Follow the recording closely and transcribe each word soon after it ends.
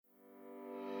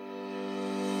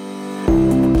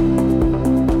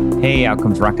Hey,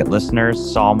 Outcomes Rocket listeners,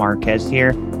 Saul Marquez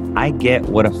here. I get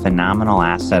what a phenomenal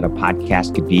asset a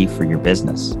podcast could be for your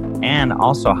business, and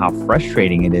also how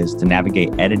frustrating it is to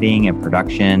navigate editing and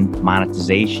production,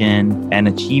 monetization, and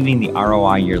achieving the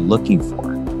ROI you're looking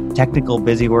for. Technical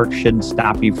busy work shouldn't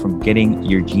stop you from getting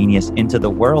your genius into the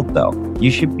world, though.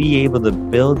 You should be able to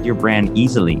build your brand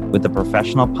easily with a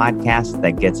professional podcast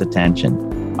that gets attention.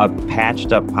 A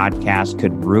patched up podcast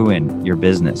could ruin your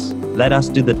business. Let us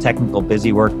do the technical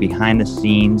busy work behind the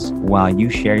scenes while you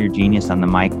share your genius on the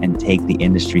mic and take the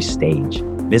industry stage.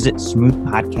 Visit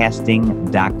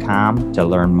smoothpodcasting.com to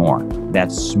learn more.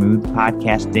 That's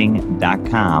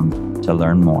smoothpodcasting.com to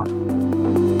learn more.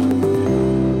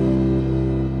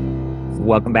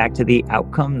 Welcome back to the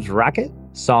Outcomes Rocket.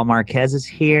 Saul Marquez is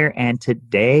here, and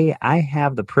today I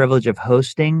have the privilege of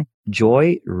hosting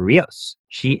Joy Rios.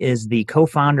 She is the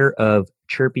co-founder of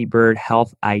Chirpy Bird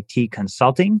Health IT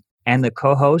Consulting and the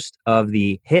co-host of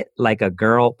the Hit Like a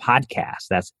Girl podcast.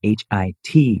 That's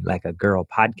HIT Like a Girl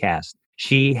podcast.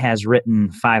 She has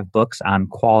written 5 books on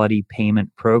quality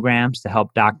payment programs to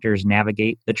help doctors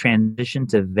navigate the transition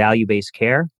to value-based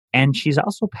care. And she's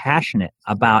also passionate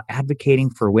about advocating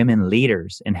for women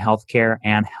leaders in healthcare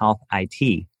and health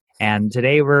IT. And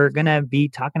today we're going to be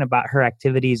talking about her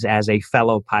activities as a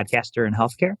fellow podcaster in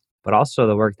healthcare, but also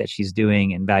the work that she's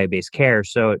doing in value-based care.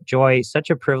 So Joy, such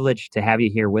a privilege to have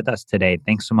you here with us today.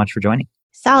 Thanks so much for joining.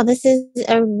 Saul, this is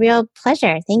a real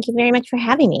pleasure. Thank you very much for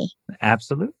having me.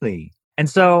 Absolutely. And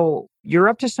so you're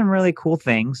up to some really cool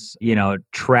things,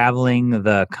 traveling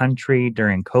the country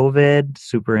during COVID,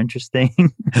 super interesting.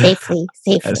 Safely.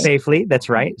 Safely, that's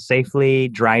right. Safely,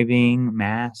 driving,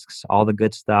 masks, all the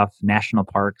good stuff, national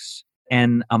parks.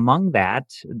 And among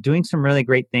that, doing some really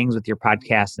great things with your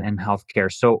podcast and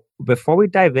healthcare. So before we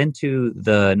dive into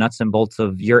the nuts and bolts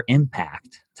of your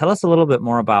impact, tell us a little bit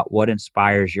more about what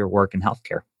inspires your work in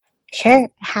healthcare. Sure.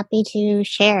 Happy to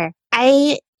share.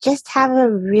 I just have a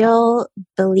real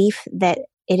belief that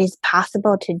it is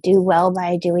possible to do well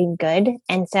by doing good.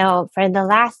 And so for the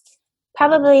last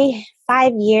probably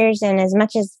 5 years, and as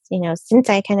much as,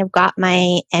 since I kind of got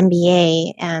my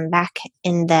MBA back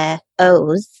in the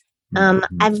O's,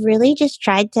 I've really just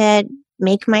tried to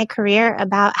make my career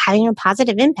about having a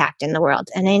positive impact in the world.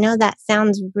 And I know that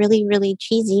sounds really, really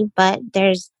cheesy, but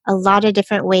there's a lot of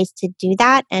different ways to do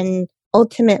that. And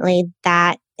ultimately,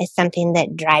 that is something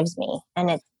that drives me. And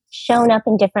it's shown up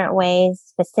in different ways,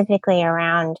 specifically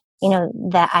around,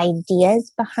 the ideas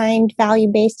behind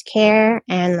value-based care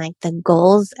and like the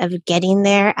goals of getting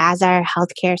there as our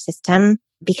healthcare system.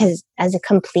 Because as a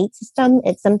complete system,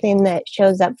 it's something that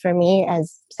shows up for me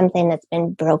as something that's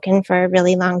been broken for a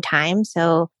really long time.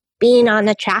 So being on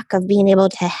the track of being able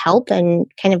to help and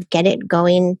kind of get it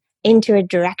going into a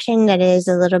direction that is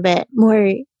a little bit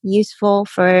more useful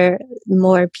for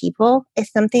more people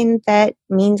is something that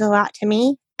means a lot to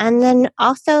me. And then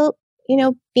also,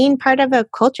 being part of a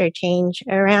culture change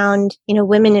around,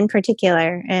 women in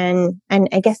particular. And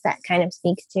I guess that kind of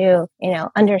speaks to,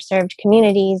 underserved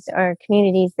communities or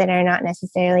communities that are not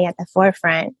necessarily at the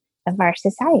forefront of our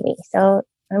society. So,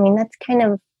 that's kind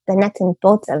of the nuts and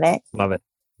bolts of it. Love it.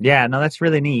 Yeah, no, that's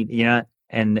really neat.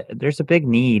 And there's a big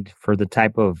need for the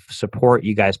type of support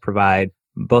you guys provide,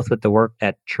 both with the work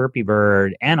at Chirpy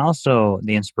Bird and also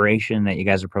the inspiration that you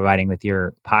guys are providing with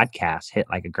your podcast, Hit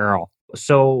Like a Girl.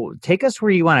 So take us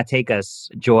where you want to take us,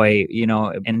 Joy,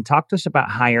 and talk to us about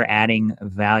how you're adding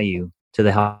value to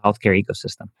the healthcare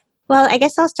ecosystem. Well, I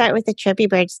guess I'll start with the Chirpy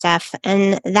Bird stuff.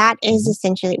 And that is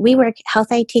essentially, we work health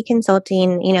IT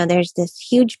consulting. There's this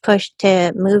huge push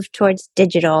to move towards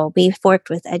digital. We've worked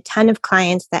with a ton of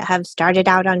clients that have started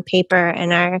out on paper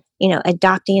and are,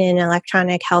 adopting an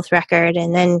electronic health record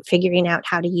and then figuring out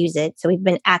how to use it. So we've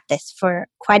been at this for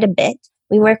quite a bit.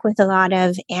 We work with a lot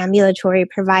of ambulatory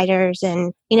providers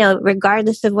and,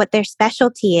 regardless of what their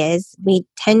specialty is, we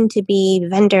tend to be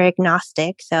vendor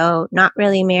agnostic. So not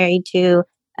really married to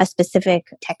a specific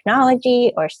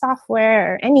technology or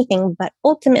software or anything, but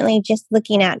ultimately just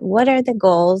looking at what are the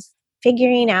goals,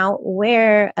 figuring out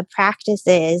where a practice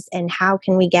is and how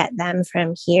can we get them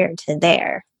from here to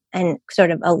there and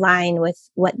sort of align with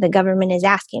what the government is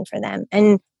asking for them.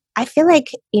 And I feel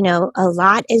like, a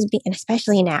lot is being,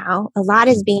 especially now, a lot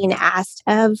is being asked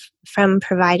from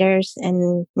providers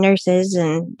and nurses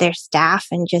and their staff.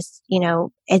 And just,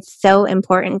 it's so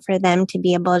important for them to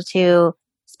be able to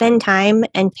spend time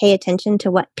and pay attention to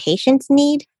what patients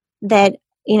need that,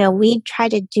 we try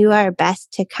to do our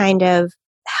best to kind of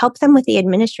help them with the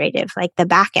administrative, like the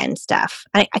back end stuff.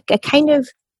 I kind of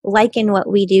liken what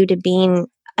we do to being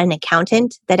an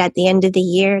accountant that at the end of the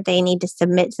year, they need to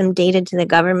submit some data to the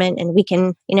government. And we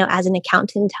can, as an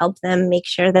accountant, help them make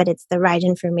sure that it's the right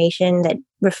information that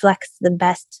reflects the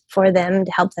best for them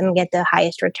to help them get the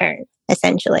highest return,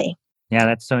 essentially. Yeah,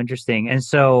 that's so interesting. And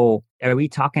so are we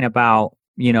talking about,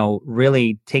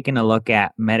 really taking a look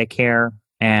at Medicare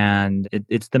and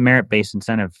it's the merit-based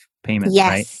incentive payments,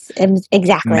 right? Yes,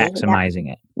 exactly.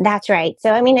 Maximizing it. That's right.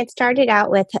 So, it started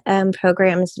out with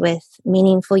programs with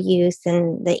meaningful use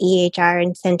and the EHR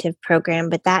incentive program,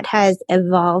 but that has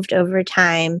evolved over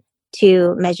time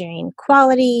to measuring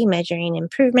quality, measuring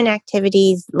improvement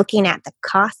activities, looking at the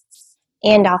costs,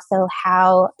 and also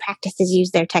how practices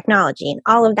use their technology. And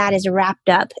all of that is wrapped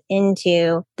up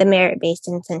into the merit-based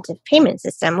incentive payment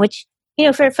system, which,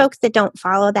 for folks that don't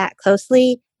follow that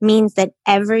closely, means that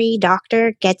every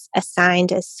doctor gets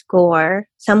assigned a score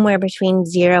somewhere between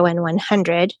 0 and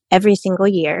 100 every single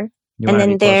year. You want to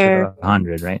be closer to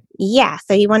 100, right? Yeah.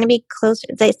 So you want to be closer.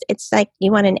 It's like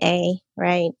you want an A,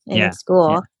 right, in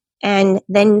school. Yeah. And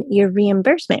then your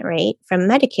reimbursement rate from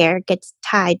Medicare gets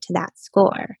tied to that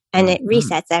score and it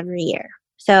resets every year.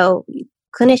 So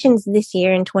clinicians this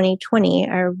year in 2020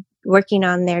 are working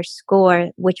on their score,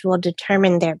 which will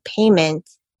determine their payment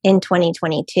in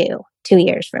 2022, 2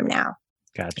 years from now.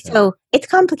 Gotcha. So it's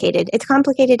complicated. It's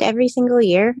complicated every single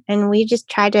year. And we just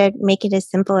try to make it as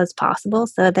simple as possible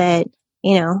so that,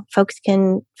 folks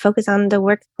can focus on the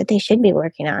work that they should be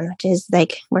working on, which is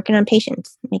like working on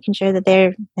patients, making sure that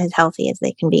they're as healthy as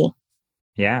they can be.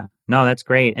 Yeah. No, that's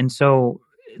great. And so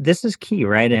this is key,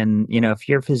 right? And, if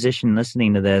you're a physician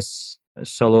listening to this, a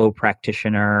solo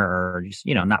practitioner or just,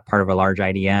 not part of a large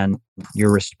IDN,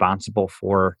 you're responsible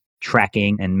for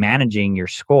tracking and managing your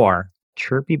score.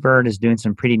 Chirpy Bird is doing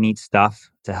some pretty neat stuff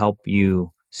to help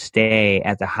you stay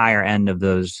at the higher end of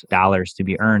those dollars to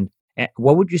be earned.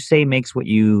 What would you say makes what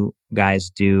you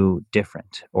guys do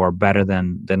different or better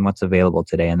than what's available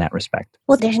today in that respect?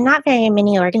 Well, there's not very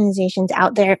many organizations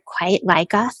out there quite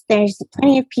like us. There's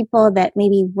plenty of people that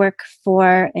maybe work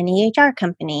for an EHR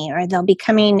company, or they'll be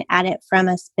coming at it from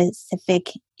a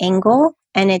specific angle,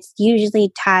 and it's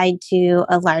usually tied to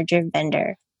a larger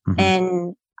vendor. Mm-hmm.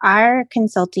 And our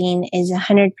consulting is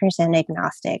 100%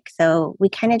 agnostic. So we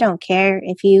kind of don't care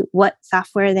what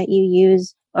software that you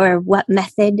use or what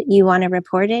method you want to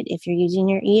report it. If you're using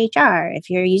your EHR, if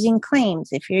you're using claims,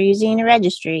 if you're using a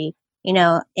registry,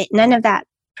 none of that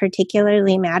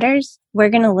particularly matters. We're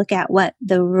going to look at what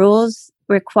the rules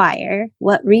require,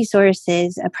 what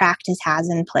resources a practice has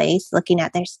in place, looking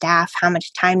at their staff, how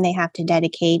much time they have to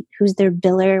dedicate, who's their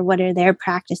biller, what are their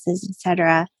practices,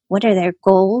 etc., what are their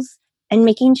goals, and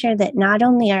making sure that not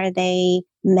only are they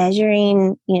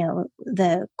measuring,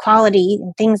 the quality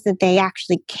and things that they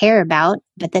actually care about,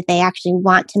 but that they actually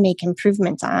want to make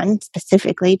improvements on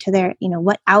specifically to their,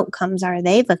 what outcomes are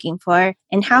they looking for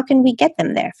and how can we get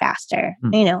them there faster,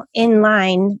 in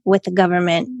line with the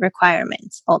government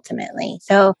requirements ultimately.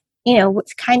 So,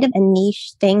 it's kind of a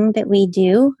niche thing that we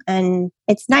do, and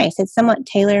it's nice. It's somewhat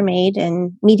tailor-made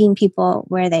and meeting people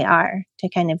where they are to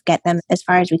kind of get them as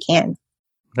far as we can.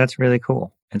 That's really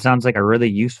cool. It sounds like a really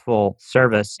useful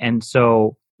service. And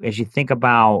so as you think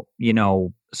about,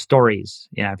 stories,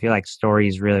 I feel like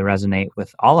stories really resonate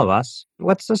with all of us.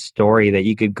 What's a story that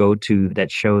you could go to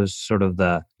that shows sort of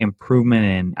the improvement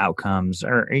in outcomes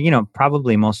or,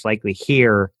 probably most likely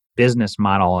here, business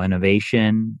model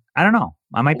innovation? I don't know.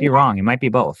 I might be wrong. It might be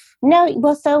both. No,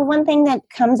 well, so one thing that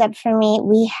comes up for me,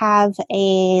 we have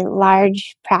a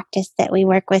large practice that we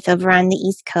work with over on the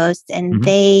East Coast, and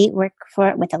they work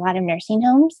with a lot of nursing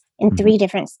homes in 3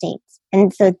 different states.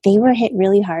 And so they were hit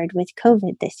really hard with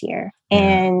COVID this year.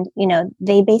 And,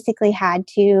 they basically had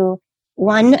to,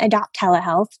 one, adopt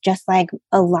telehealth, just like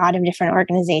a lot of different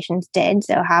organizations did.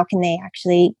 So how can they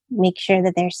actually make sure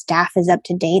that their staff is up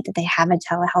to date, that they have a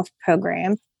telehealth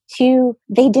program? 2,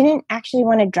 they didn't actually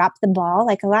want to drop the ball.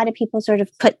 Like a lot of people sort of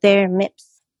put their MIPS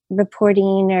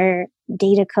reporting or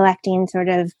data collecting sort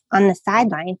of on the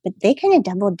sideline, but they kind of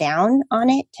doubled down on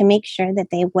it to make sure that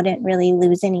they wouldn't really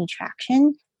lose any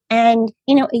traction. And,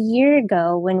 a year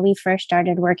ago when we first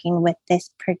started working with this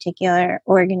particular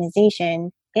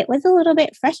organization, it was a little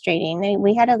bit frustrating.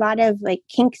 We had a lot of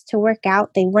kinks to work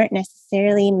out. They weren't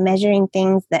necessarily measuring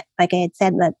things that, like I had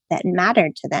said, that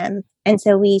mattered to them. And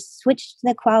so we switched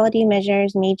the quality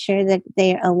measures, made sure that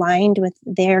they aligned with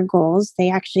their goals. They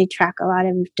actually track a lot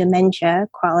of dementia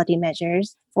quality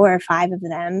measures, 4 or 5 of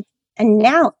them. And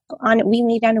now we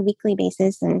meet on a weekly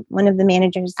basis. And one of the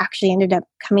managers actually ended up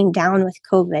coming down with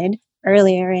COVID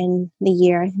earlier in the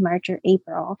year, March or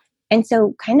April. And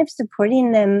so kind of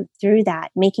supporting them through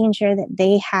that, making sure that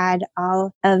they had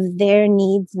all of their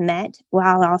needs met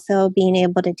while also being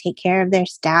able to take care of their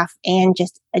staff and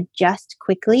just adjust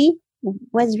quickly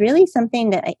was really something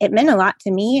that it meant a lot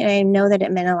to me. And I know that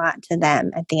it meant a lot to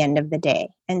them at the end of the day.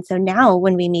 And so now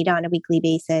when we meet on a weekly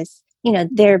basis,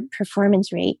 their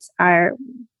performance rates are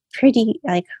pretty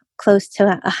like close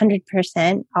to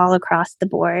 100% all across the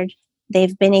board.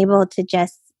 They've been able to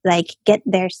just like get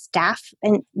their staff,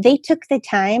 and they took the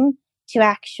time to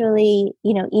actually,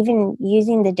 even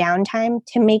using the downtime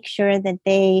to make sure that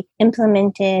they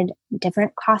implemented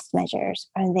different cost measures,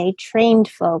 or they trained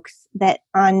folks that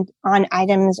on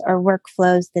items or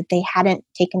workflows that they hadn't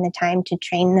taken the time to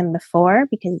train them before,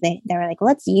 because they were like,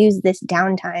 let's use this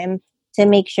downtime to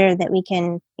make sure that we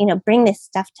can, bring this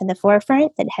stuff to the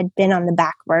forefront that had been on the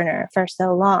back burner for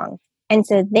so long. And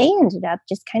so they ended up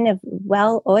just kind of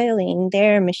well oiling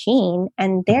their machine,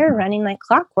 and they're running like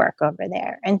clockwork over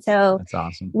there. And so That's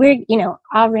awesome. We're,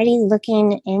 already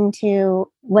looking into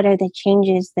what are the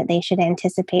changes that they should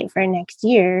anticipate for next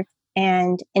year.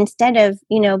 And instead of,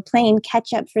 playing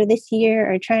catch up for this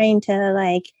year or trying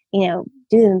to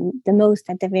do the most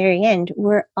at the very end,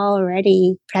 we're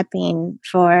already prepping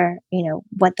for,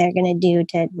 what they're going to do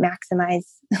to maximize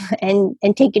and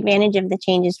take advantage of the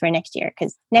changes for next year.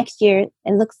 Because next year,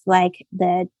 it looks like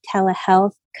the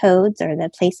telehealth codes or the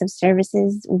place of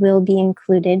services will be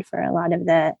included for a lot of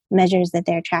the measures that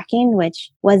they're tracking, which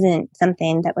wasn't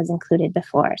something that was included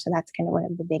before. So that's kind of one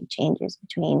of the big changes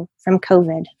from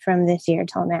COVID from this year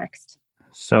till next.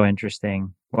 So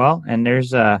interesting. Well, and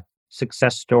there's a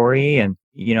success story, and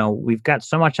we've got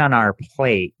so much on our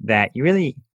plate that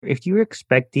if you're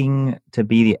expecting to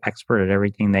be the expert at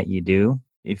everything that you do,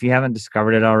 if you haven't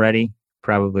discovered it already,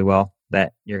 probably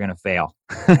that you're going to fail.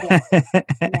 Yeah.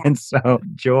 And so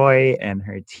Joy and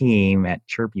her team at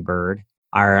Chirpy Bird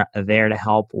are there to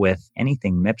help with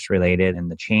anything MIPS related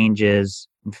and the changes.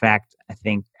 In fact, I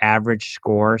think average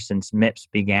score since MIPS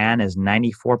began is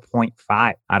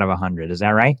 94.5 out of 100. Is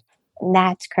that right?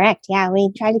 That's correct. Yeah,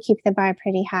 we try to keep the bar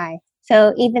pretty high.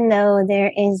 So even though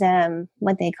there is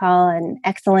what they call an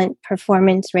excellent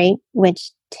performance rate,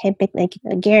 which typically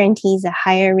guarantees a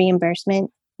higher reimbursement,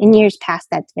 in years past,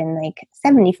 that's been like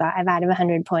 75 out of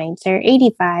 100 points or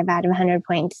 85 out of 100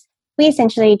 points. We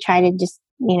essentially try to just,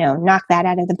 knock that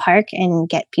out of the park and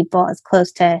get people as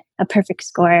close to a perfect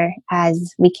score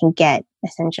as we can get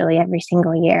essentially every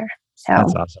single year. So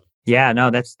that's awesome. Yeah, no,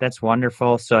 that's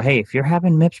wonderful. So, hey, if you're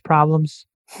having MIPS problems,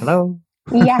 hello.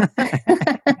 Yeah.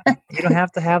 You don't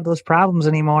have to have those problems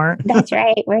anymore. That's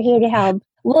right. We're here to help.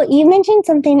 Well, you mentioned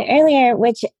something earlier,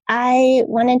 which I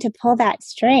wanted to pull that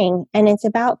string, and it's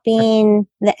about being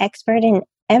the expert in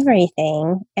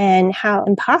everything and how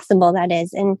impossible that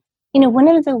is. And, one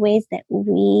of the ways that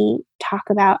we talk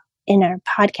about in our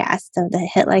podcast, so the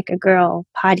Hit Like a Girl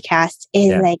podcast,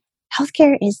 is like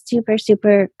healthcare is super,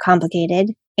 super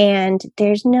complicated. And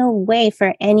there's no way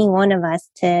for any one of us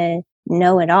to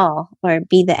know it all or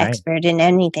be the expert in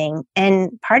anything.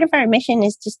 And part of our mission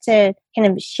is just to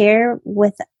kind of share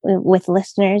with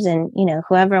listeners and,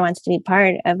 whoever wants to be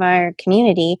part of our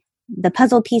community, the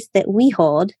puzzle piece that we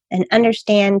hold, and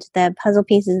understand the puzzle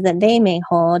pieces that they may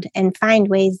hold, and find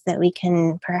ways that we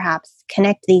can perhaps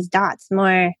connect these dots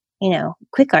more,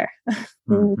 quicker,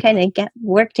 kind of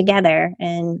work together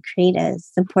and create a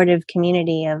supportive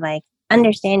community of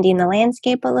understanding the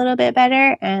landscape a little bit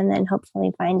better, and then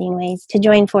hopefully finding ways to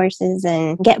join forces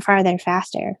and get farther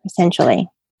faster, essentially.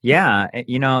 Yeah.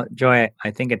 Joy,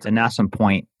 I think it's an awesome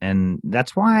point. And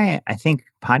that's why I think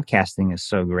podcasting is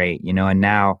so great, and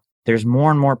now there's more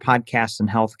and more podcasts in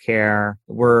healthcare.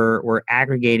 We're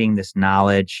aggregating this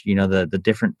knowledge, the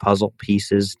different puzzle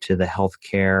pieces to the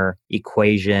healthcare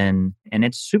equation, and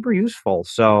it's super useful.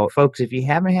 So folks, if you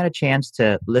haven't had a chance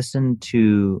to listen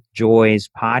to Joy's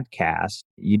podcast,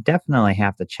 you definitely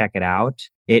have to check it out.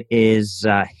 It is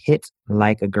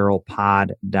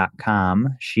hitlikeagirlpod.com.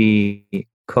 She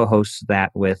co-hosts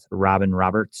that with Robin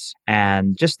Roberts,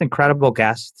 and just incredible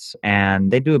guests.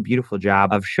 And they do a beautiful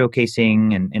job of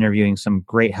showcasing and interviewing some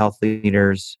great health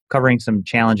leaders, covering some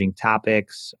challenging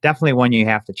topics. Definitely one you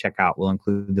have to check out. We'll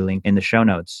include the link in the show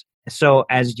notes. So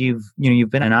as you've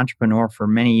been an entrepreneur for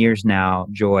many years now,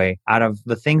 Joy, out of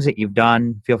the things that you've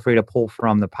done, feel free to pull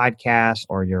from the podcast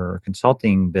or your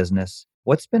consulting business.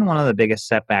 What's been one of the biggest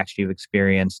setbacks you've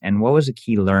experienced, and what was a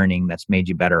key learning that's made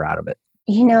you better out of it?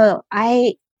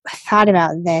 I thought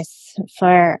about this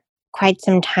for quite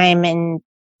some time, and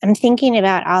I'm thinking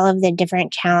about all of the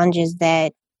different challenges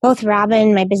that both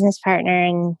Robin, my business partner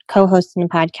and co-host in the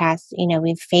podcast,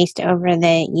 we've faced over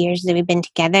the years that we've been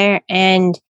together.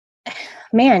 And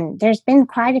man, there's been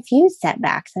quite a few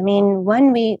setbacks. I mean,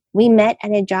 one, we met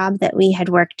at a job that we had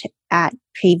worked at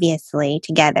previously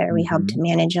together. We helped Hmm. to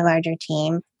manage a larger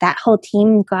team. That whole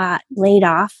team got laid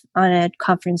off on a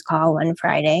conference call one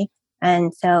Friday.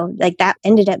 And so like that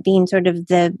ended up being sort of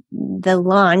the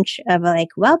launch of like,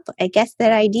 well, I guess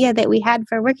that idea that we had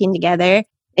for working together,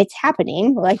 it's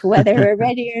happening, like whether we're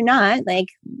ready or not, like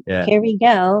Yeah. here we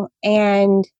go.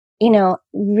 And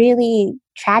really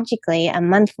tragically, a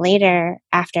month later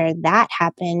after that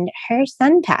happened, her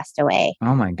son passed away.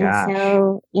 Oh my And gosh.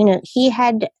 so, he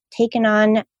had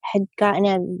gotten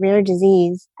a rare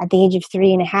disease at the age of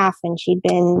 3.5, and she'd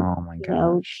been, Oh my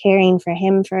gosh. caring for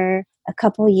him for a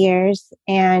couple years,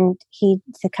 and he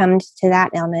succumbed to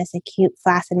that illness, acute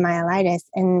flaccid myelitis.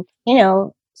 And,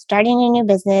 starting a new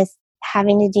business,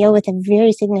 having to deal with a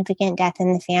very significant death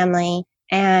in the family.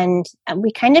 And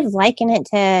we kind of liken it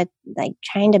to like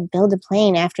trying to build a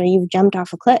plane after you've jumped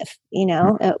off a cliff.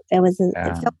 Mm, It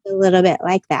yeah. felt a little bit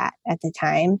like that at the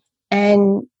time.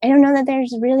 And I don't know that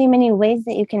there's really many ways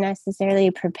that you can necessarily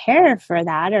prepare for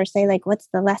that or say, like, what's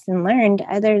the lesson learned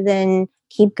other than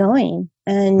keep going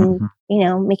and,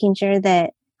 Mhm. making sure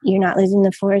that you're not losing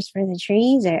the forest for the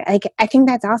trees. Or like, I think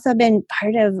that's also been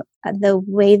part of the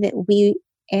way that we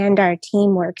and our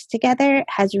team works together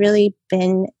has really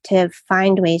been to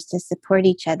find ways to support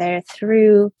each other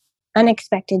through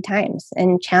unexpected times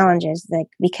and challenges, like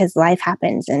because life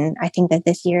happens. And I think that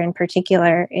this year in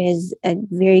particular is a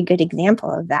very good example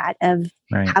of that, of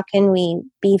Right. how can we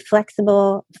be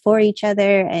flexible for each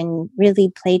other and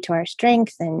really play to our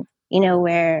strengths. And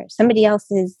where somebody else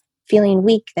is feeling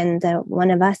weak, then the one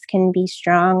of us can be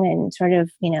strong and sort of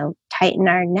tighten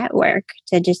our network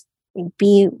to just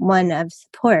be one of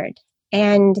support.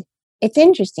 And it's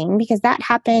interesting because that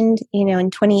happened, in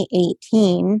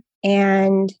 2018.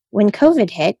 And when COVID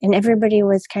hit and everybody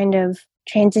was kind of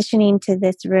transitioning to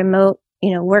this remote,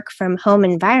 work from home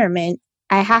environment,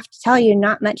 I have to tell you,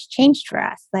 not much changed for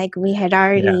us. Like we had Yeah.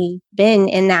 already been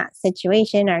in that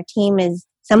situation. Our team is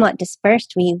somewhat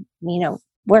dispersed. We,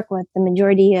 work with the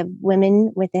majority of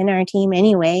women within our team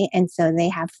anyway. And so they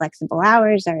have flexible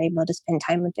hours, are able to spend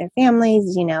time with their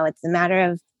families. It's a matter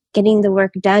of getting the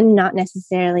work done, not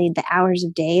necessarily the hours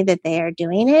of day that they are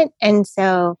doing it. And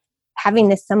so having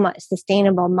this somewhat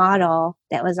sustainable model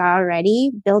that was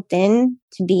already built in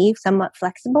to be somewhat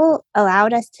flexible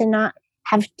allowed us to not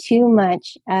have too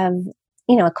much of,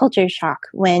 a culture shock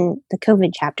when the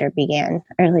COVID chapter began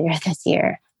earlier this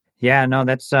year. Yeah, no,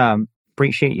 that's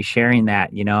appreciate you sharing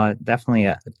that. Definitely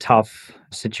a tough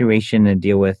situation to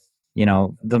deal with,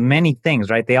 the many things,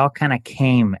 right? They all kind of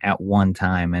came at one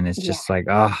time and it's Yeah. just like,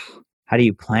 oh, how do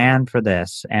you plan for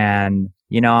this? And,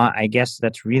 I guess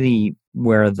that's really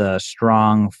where the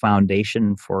strong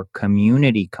foundation for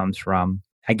community comes from.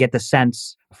 I get the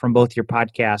sense from both your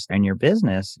podcast and your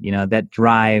business, that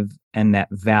drive and that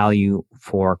value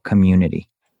for community.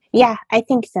 Yeah, I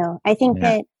think so. I think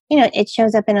Yeah. that, it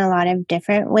shows up in a lot of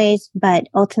different ways, but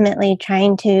ultimately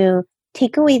trying to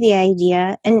take away the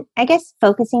idea and I guess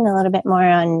focusing a little bit more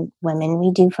on women.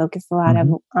 We do focus a lot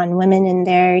Hmm. on women and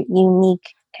their unique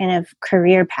kind of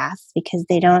career paths because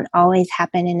they don't always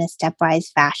happen in a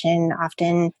stepwise fashion.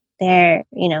 Often they're,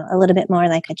 a little bit more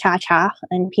like a cha-cha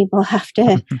and people have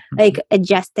to like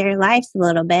adjust their lives a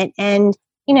little bit. And,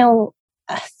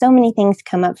 so many things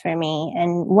come up for me.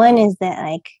 And one is that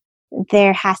like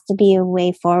there has to be a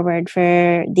way forward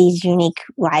for these unique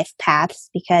life paths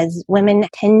because women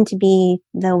tend to be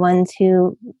the ones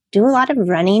who do a lot of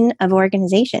running of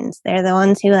organizations. They're the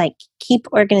ones who like keep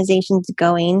organizations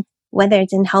going, whether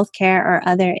it's in healthcare or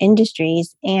other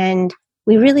industries. And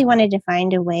we really wanted to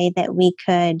find a way that we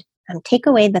could take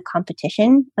away the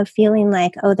competition of feeling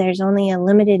like, oh, there's only a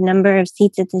limited number of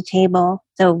seats at the table,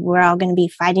 so we're all going to be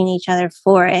fighting each other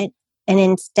for it. And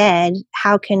instead,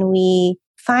 how can we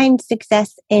find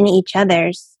success in each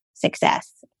other's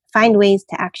success? Find ways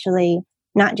to actually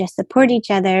not just support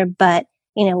each other, but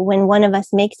when one of us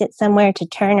makes it somewhere to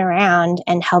turn around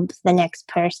and help the next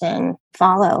person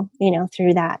follow,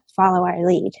 through that, follow our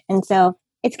lead. And so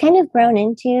it's kind of grown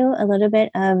into a little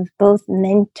bit of both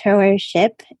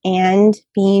mentorship and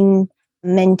being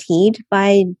menteed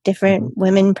by different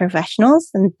women professionals.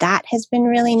 And that has been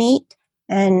really neat.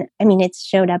 And I mean, it's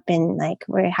showed up in like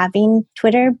we're having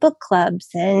Twitter book clubs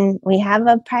and we have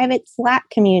a private Slack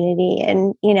community.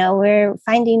 And, we're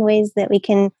finding ways that we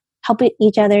can help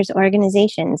each other's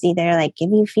organizations, either like give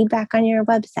you feedback on your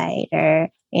website or,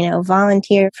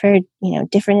 volunteer for,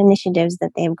 different initiatives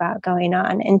that they've got going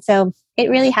on. And so it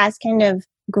really has kind of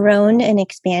grown and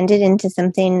expanded into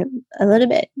something a little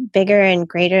bit bigger and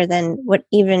greater than what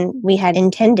even we had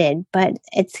intended. But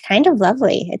it's kind of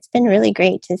lovely. It's been really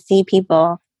great to see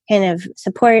people kind of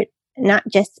support not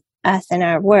just us and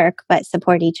our work, but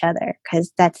support each other,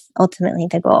 because that's ultimately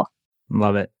the goal.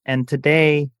 Love it. And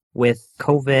today, with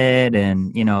COVID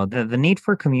and, the need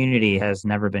for community has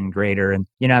never been greater. And,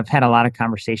 I've had a lot of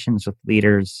conversations with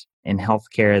leaders in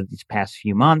healthcare these past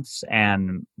few months,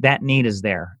 and that need is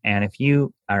there. And if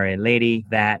you are a lady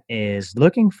that is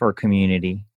looking for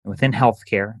community within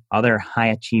healthcare, other high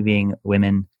achieving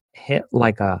women, hit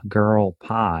Like a Girl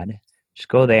pod. Just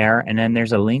go there. And then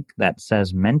there's a link that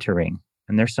says mentoring.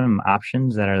 And there's some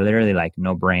options that are literally like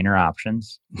no-brainer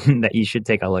options that you should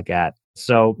take a look at.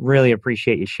 So really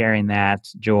appreciate you sharing that,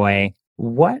 Joy.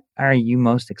 What are you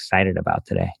most excited about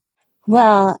today?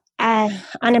 Well,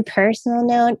 on a personal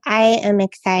note, I am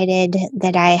excited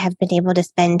that I have been able to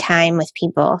spend time with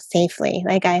people safely.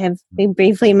 Like we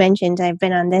briefly mentioned, I've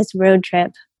been on this road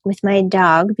trip with my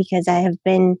dog because I have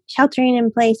been sheltering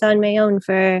in place on my own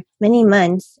for many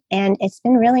months. And it's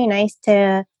been really nice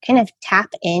to kind of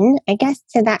tap in, I guess,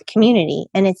 to that community.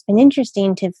 And it's been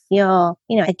interesting to feel,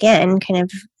 again, kind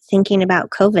of thinking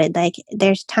about COVID, like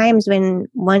there's times when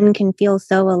one can feel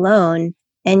so alone.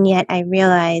 And yet I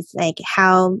realize like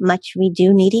how much we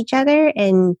do need each other.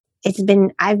 And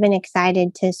I've been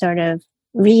excited to sort of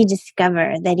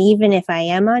rediscover that even if I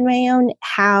am on my own,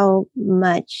 how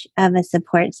much of a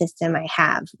support system I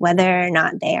have, whether or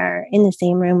not they are in the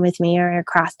same room with me or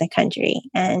across the country.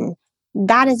 And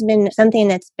that has been something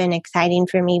that's been exciting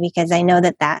for me, because I know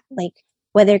that like,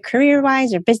 whether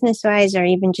career-wise or business-wise or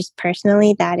even just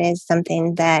personally, that is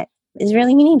something that is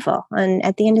really meaningful. And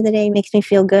at the end of the day, makes me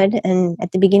feel good. And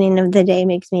at the beginning of the day,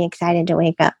 makes me excited to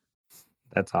wake up.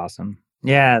 That's awesome.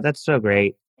 Yeah, that's so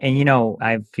great. And,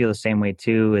 I feel the same way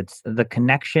too. It's the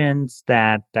connections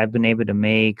that I've been able to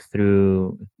make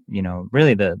through,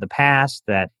 really the past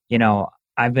that,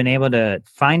 I've been able to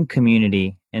find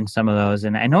community in some of those.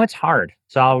 And I know it's hard.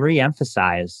 So I'll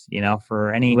reemphasize,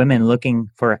 for any women looking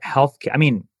for healthcare. I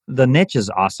mean, the niche is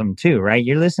awesome too, right?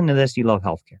 You're listening to this, you love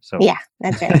healthcare. So yeah,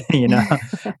 that's right.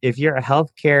 If you're a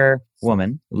healthcare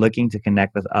woman looking to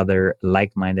connect with other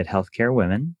like-minded healthcare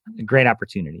women, a great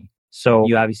opportunity. So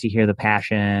you obviously hear the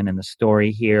passion, and the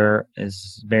story here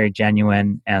is very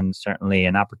genuine, and certainly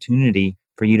an opportunity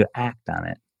for you to act on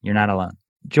it. You're not alone.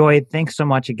 Joy, thanks so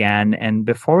much again. And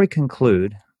before we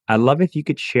conclude, I'd love if you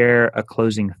could share a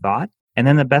closing thought, and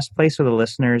then the best place where the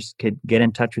listeners could get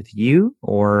in touch with you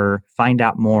or find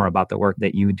out more about the work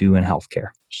that you do in healthcare.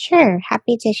 Sure.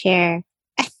 Happy to share.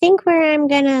 I think where I'm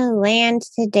going to land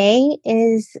today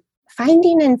is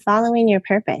finding and following your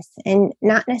purpose, and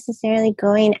not necessarily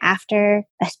going after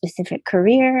a specific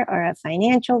career or a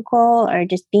financial goal or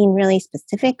just being really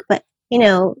specific, but,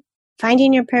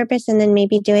 finding your purpose and then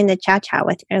maybe doing the cha-cha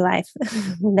with your life.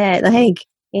 That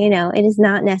it is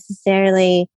not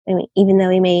necessarily, even though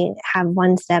we may have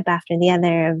one step after the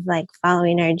other of like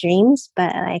following our dreams,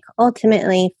 but like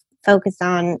ultimately focus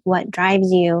on what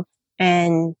drives you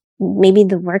and maybe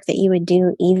the work that you would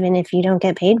do even if you don't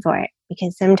get paid for it.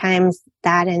 Because sometimes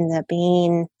that ends up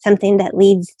being something that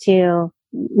leads to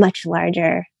much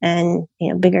larger and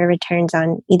bigger returns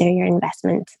on either your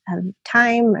investment of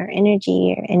time or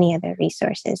energy or any other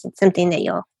resources. It's something that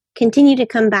you'll continue to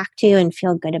come back to and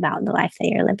feel good about the life that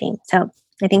you're living. So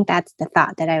I think that's the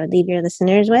thought that I would leave your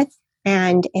listeners with.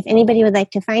 And if anybody would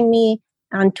like to find me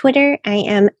on Twitter, I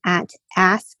am at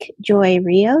Ask Joy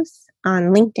Rios.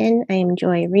 On LinkedIn, I am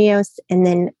Joy Rios. And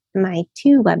then my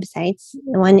two websites,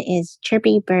 one is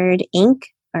Chirpy Bird Inc.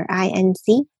 or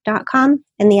inc.com,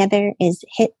 and the other is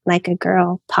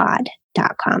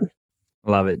hitlikeagirlpod.com.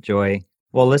 Love it, Joy.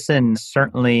 Well, listen,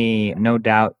 certainly, no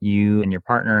doubt you and your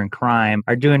partner in crime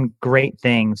are doing great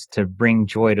things to bring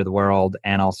joy to the world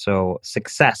and also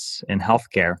success in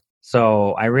healthcare.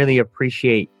 So I really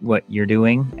appreciate what you're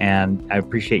doing, and I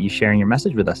appreciate you sharing your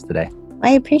message with us today.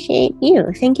 I appreciate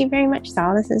you. Thank you very much,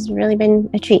 Saul. This has really been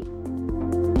a treat.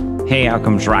 Hey,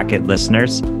 Outcomes Rocket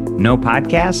listeners. No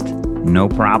podcast? No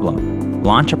problem.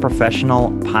 Launch a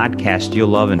professional podcast you'll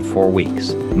love in 4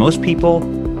 weeks. Most people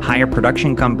hire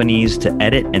production companies to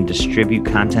edit and distribute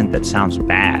content that sounds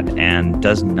bad and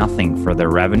does nothing for their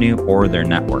revenue or their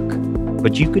network.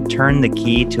 But you could turn the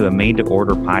key to a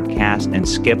made-to-order podcast and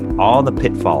skip all the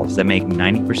pitfalls that make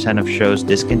 90% of shows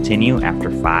discontinue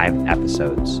after 5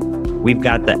 episodes. We've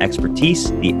got the expertise,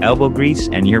 the elbow grease,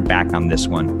 and you're back on this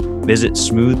one. Visit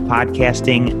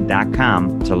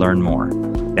smoothpodcasting.com to learn more.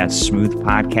 That's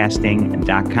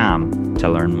smoothpodcasting.com to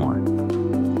learn more.